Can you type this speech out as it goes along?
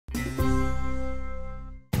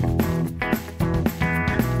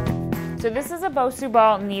So this is a Bosu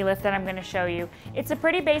ball knee lift that I'm going to show you. It's a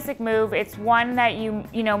pretty basic move. It's one that you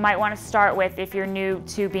might want to start with if you're new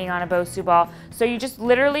to being on a Bosu ball. So you just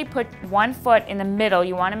literally put one foot in the middle.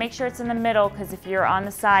 You want to make sure it's in the middle because if you're on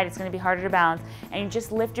the side, it's going to be harder to balance. And you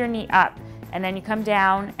just lift your knee up. And then you come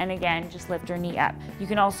down and again, just lift your knee up. You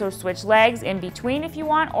can also switch legs in between if you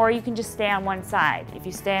want, or you can just stay on one side. If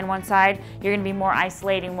you stay on one side, you're gonna be more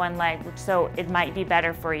isolating one leg, so it might be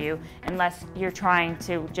better for you unless you're trying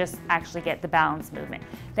to just actually get the balance movement.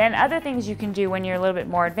 Then other things you can do when you're a little bit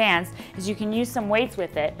more advanced is you can use some weights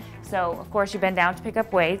with it. So of course you bend down to pick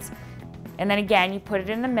up weights, and then again you put it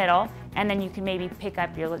in the middle, and then you can maybe pick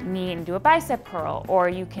up your knee and do a bicep curl, or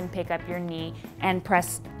you can pick up your knee and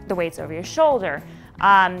press the weights over your shoulder.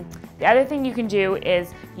 The other thing you can do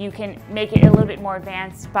is you can make it a little bit more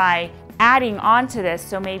advanced by adding onto this.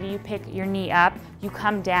 So maybe you pick your knee up, you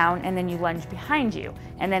come down, and then you lunge behind you.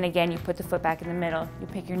 And then again, you put the foot back in the middle, you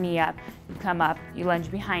pick your knee up, you come up, you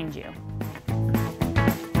lunge behind you.